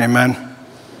womb. Amen.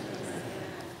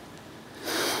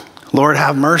 Lord,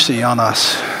 have mercy on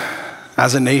us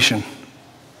as a nation.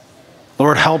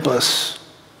 Lord, help us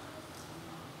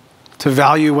to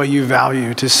value what you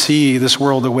value, to see this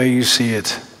world the way you see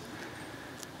it.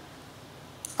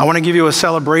 I want to give you a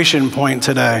celebration point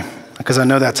today because I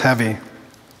know that's heavy.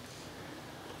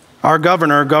 Our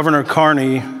Governor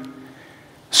Carney,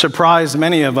 surprised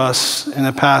many of us in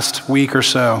the past week or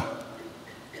so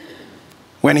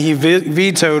when he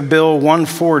vetoed Bill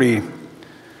 140,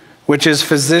 which is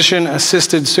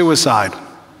physician-assisted suicide.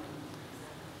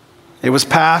 It was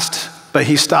passed, but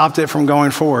he stopped it from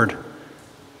going forward.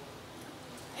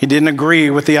 He didn't agree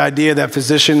with the idea that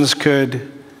physicians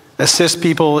could assist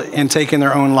people in taking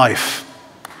their own life.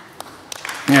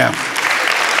 Yeah.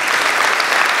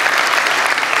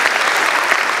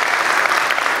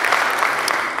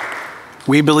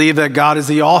 We believe that God is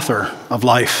the author of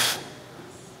life,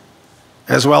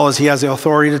 as well as he has the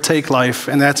authority to take life,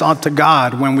 and that's up to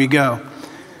God when we go.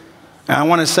 And I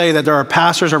want to say that there are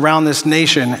pastors around this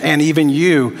nation, and even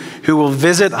you, who will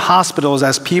visit hospitals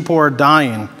as people are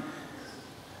dying,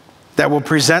 that will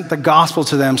present the gospel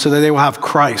to them so that they will have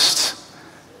Christ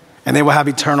and they will have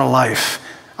eternal life.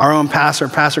 Our own pastor,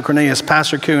 Pastor Cornelius,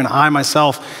 Pastor Kuhn, I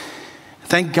myself,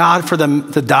 thank God for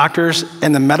the doctors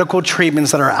and the medical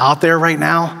treatments that are out there right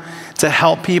now to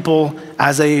help people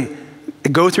as they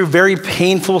go through very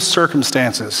painful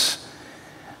circumstances.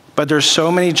 But there's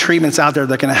so many treatments out there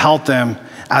that can help them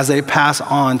as they pass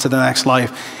on to the next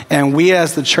life. And we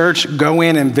as the church go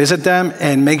in and visit them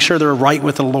and make sure they're right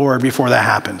with the Lord before that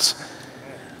happens.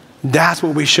 That's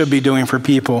what we should be doing for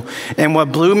people. And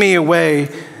what blew me away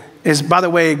is, by the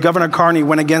way, Governor Carney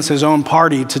went against his own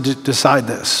party to decide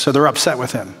this. So they're upset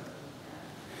with him.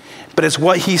 But it's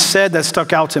what he said that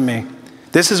stuck out to me.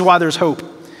 This is why there's hope.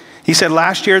 He said,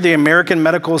 last year, the American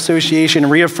Medical Association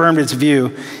reaffirmed its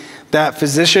view that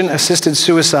physician-assisted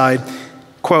suicide,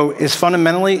 quote, is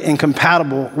fundamentally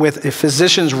incompatible with a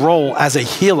physician's role as a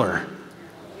healer.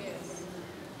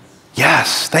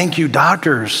 Yes, thank you,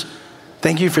 doctors.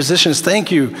 Thank you, physicians.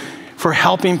 Thank you for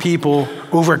helping people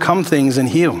overcome things and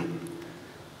heal.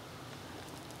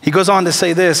 He goes on to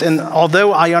say this, and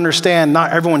although I understand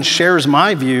not everyone shares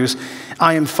my views,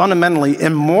 I am fundamentally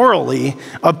and morally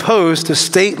opposed to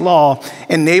state law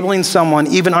enabling someone,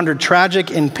 even under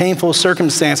tragic and painful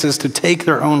circumstances, to take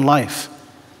their own life.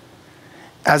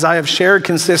 As I have shared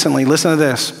consistently, listen to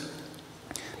this.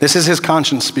 This is his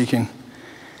conscience speaking.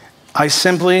 I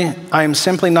am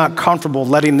simply not comfortable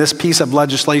letting this piece of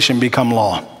legislation become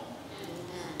law.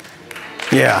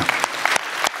 Yeah.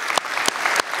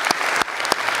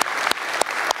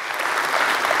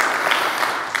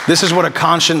 This is what a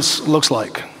conscience looks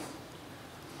like.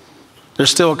 There's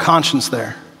still a conscience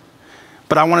there.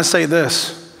 But I want to say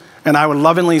this, and I would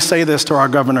lovingly say this to our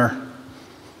governor,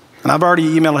 and I've already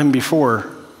emailed him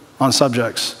before on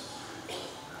subjects,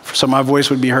 so my voice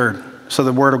would be heard, so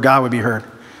the word of God would be heard.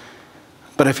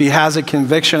 But if he has a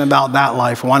conviction about that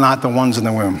life, why not the ones in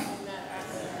the womb?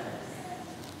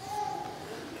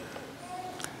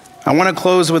 I want to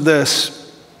close with this.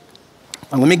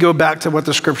 Let me go back to what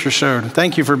the scripture showed.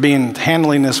 Thank you for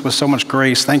handling this with so much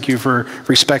grace. Thank you for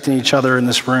respecting each other in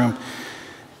this room.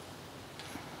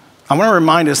 I want to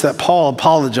remind us that Paul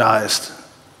apologized,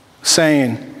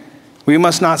 saying, we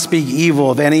must not speak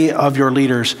evil of any of your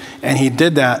leaders. And he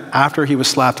did that after he was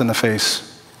slapped in the face.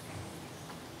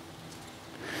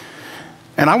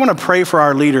 And I want to pray for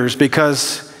our leaders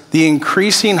because the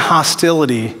increasing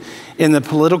hostility in the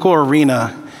political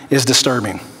arena is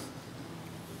disturbing.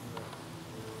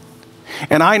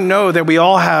 And I know that we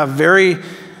all have very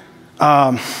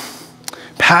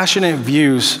passionate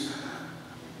views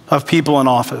of people in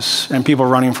office and people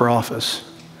running for office.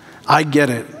 I get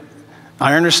it.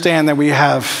 I understand that we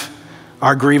have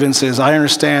our grievances. I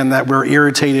understand that we're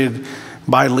irritated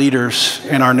by leaders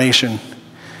in our nation.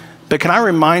 But can I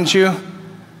remind you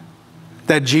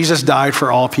that Jesus died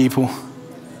for all people?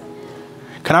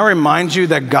 Can I remind you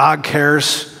that God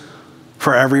cares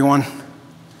for everyone?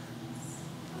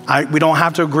 We don't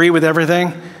have to agree with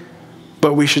everything,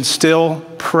 but we should still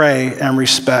pray and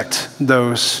respect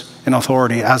those in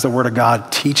authority as the Word of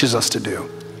God teaches us to do.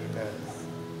 Amen.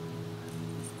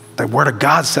 The Word of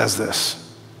God says this.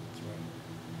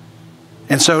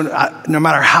 And so no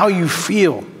matter how you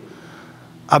feel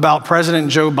about President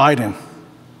Joe Biden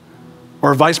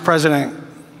or Vice President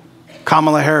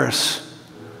Kamala Harris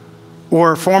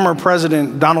or former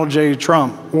President Donald J.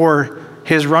 Trump or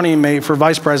his running mate for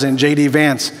Vice President, J.D.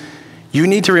 Vance, You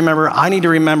need to remember, I need to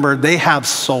remember, they have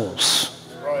souls.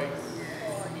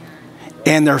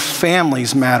 And their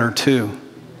families matter too.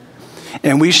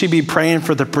 And we should be praying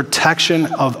for the protection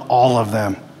of all of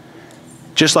them.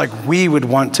 Just like we would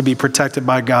want to be protected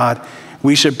by God,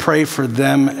 we should pray for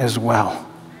them as well.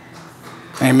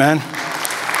 Amen.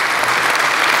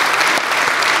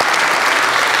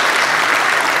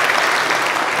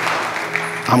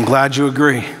 I'm glad you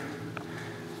agree.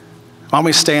 Why don't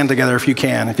we stand together if you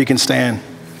can stand.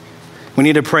 We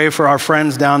need to pray for our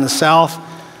friends down the south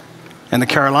and the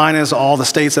Carolinas, all the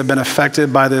states that have been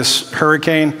affected by this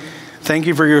hurricane. Thank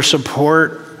you for your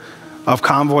support of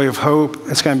Convoy of Hope.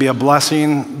 It's going to be a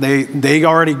blessing. They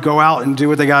already go out and do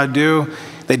what they got to do.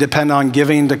 They depend on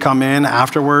giving to come in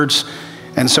afterwards.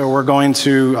 And so we're going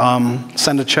to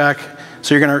send a check.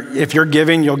 So if you're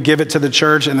giving, you'll give it to the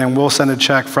church, and then we'll send a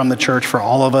check from the church for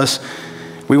all of us.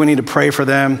 We will need to pray for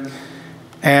them.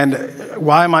 And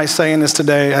why am I saying this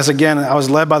today? As again, I was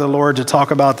led by the Lord to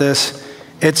talk about this.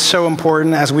 It's so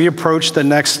important as we approach the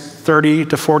next 30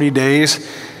 to 40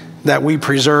 days that we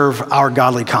preserve our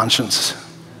godly conscience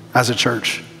as a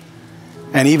church.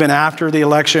 And even after the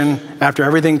election, after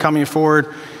everything coming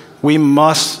forward, we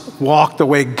must walk the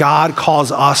way God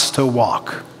calls us to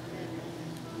walk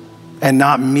and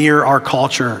not mirror our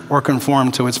culture or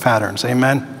conform to its patterns.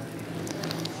 Amen?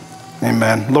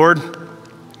 Amen. Lord,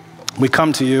 we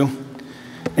come to you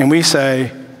and we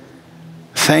say,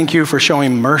 thank you for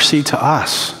showing mercy to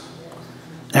us.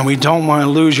 And we don't want to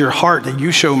lose your heart that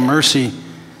you show mercy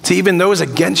to even those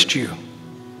against you.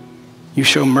 You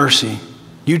show mercy.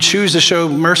 You choose to show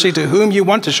mercy to whom you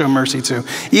want to show mercy to.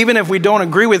 Even if we don't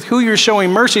agree with who you're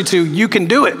showing mercy to, you can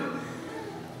do it.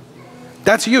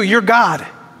 That's you. You're God.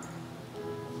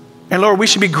 And Lord, we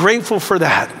should be grateful for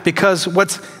that, because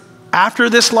what's after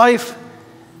this life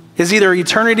is either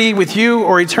eternity with you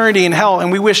or eternity in hell, and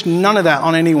we wish none of that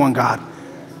on anyone, God.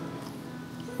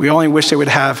 We only wish they would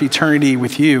have eternity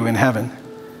with you in heaven.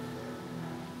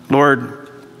 Lord,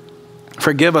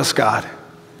 forgive us, God,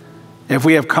 if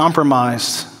we have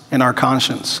compromised in our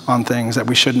conscience on things that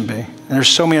we shouldn't be. And there's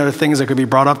so many other things that could be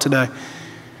brought up today.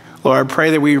 Lord, I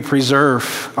pray that we would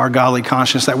preserve our godly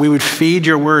conscience, that we would feed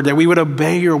your word, that we would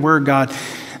obey your word, God,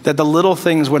 that the little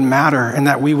things would matter, and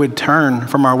that we would turn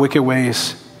from our wicked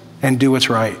ways and do what's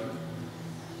right,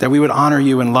 that we would honor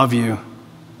you and love you.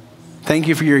 Thank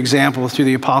you for your example through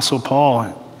the Apostle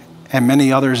Paul and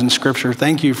many others in Scripture.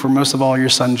 Thank you for most of all your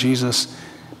son Jesus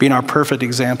being our perfect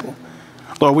example.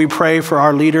 Lord, we pray for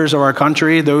our leaders of our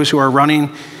country, those who are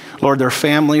running, Lord, their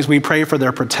families. We pray for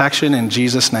their protection in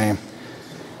Jesus' name.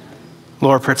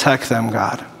 Lord, protect them,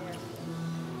 God.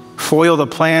 Foil the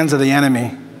plans of the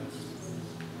enemy.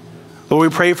 Lord,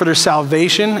 we pray for their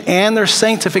salvation and their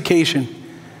sanctification.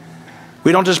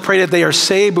 We don't just pray that they are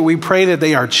saved, but we pray that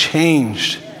they are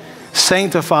changed,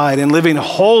 sanctified, and living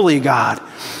holy, God.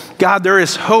 God, there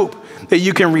is hope that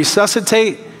you can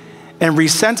resuscitate and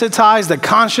resensitize the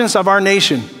conscience of our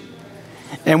nation.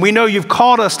 And we know you've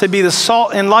called us to be the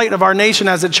salt and light of our nation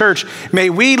as a church.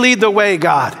 May we lead the way,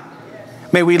 God.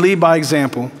 May we lead by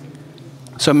example.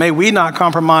 So may we not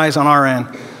compromise on our end,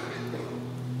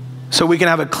 so we can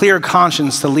have a clear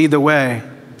conscience to lead the way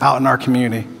out in our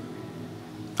community.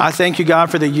 I thank you,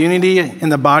 God, for the unity in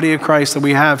the body of Christ that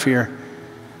we have here.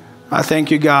 I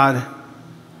thank you, God,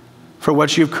 for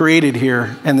what you've created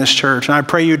here in this church. And I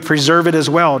pray you'd preserve it as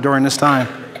well during this time.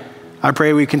 I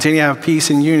pray we continue to have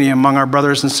peace and unity among our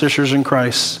brothers and sisters in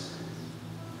Christ.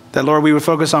 That, Lord, we would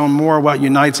focus on more what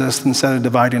unites us instead of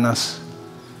dividing us.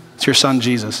 It's your son,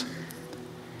 Jesus.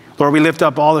 Lord, we lift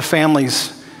up all the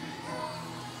families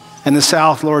in the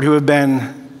South, Lord, who have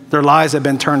been, their lives have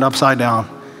been turned upside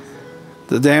down.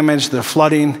 The damage, the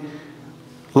flooding,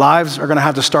 lives are going to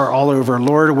have to start all over.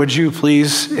 Lord, would you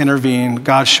please intervene?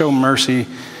 God, show mercy.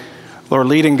 Lord,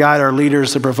 lead and guide our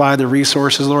leaders to provide the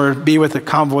resources. Lord, be with the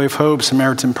Convoy of Hope,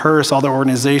 Samaritan Purse, all the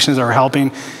organizations that are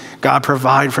helping. God,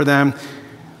 provide for them.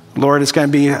 Lord, it's going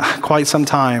to be quite some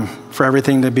time for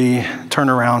everything to be turned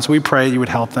around. So we pray you would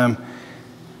help them.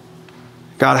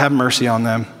 God, have mercy on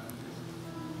them.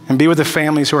 And be with the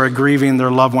families who are grieving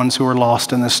their loved ones who are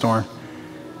lost in this storm.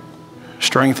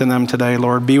 Strengthen them today,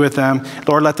 Lord. Be with them.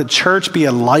 Lord, let the church be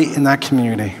a light in that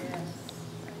community.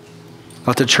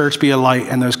 Let the church be a light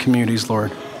in those communities,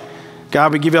 Lord.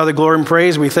 God, we give you all the glory and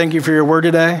praise. We thank you for your word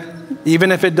today.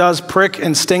 Even if it does prick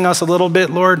and sting us a little bit,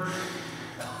 Lord,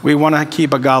 we want to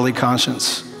keep a godly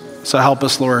conscience. So help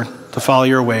us, Lord, to follow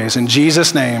your ways. In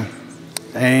Jesus' name,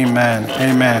 amen.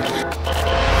 Amen.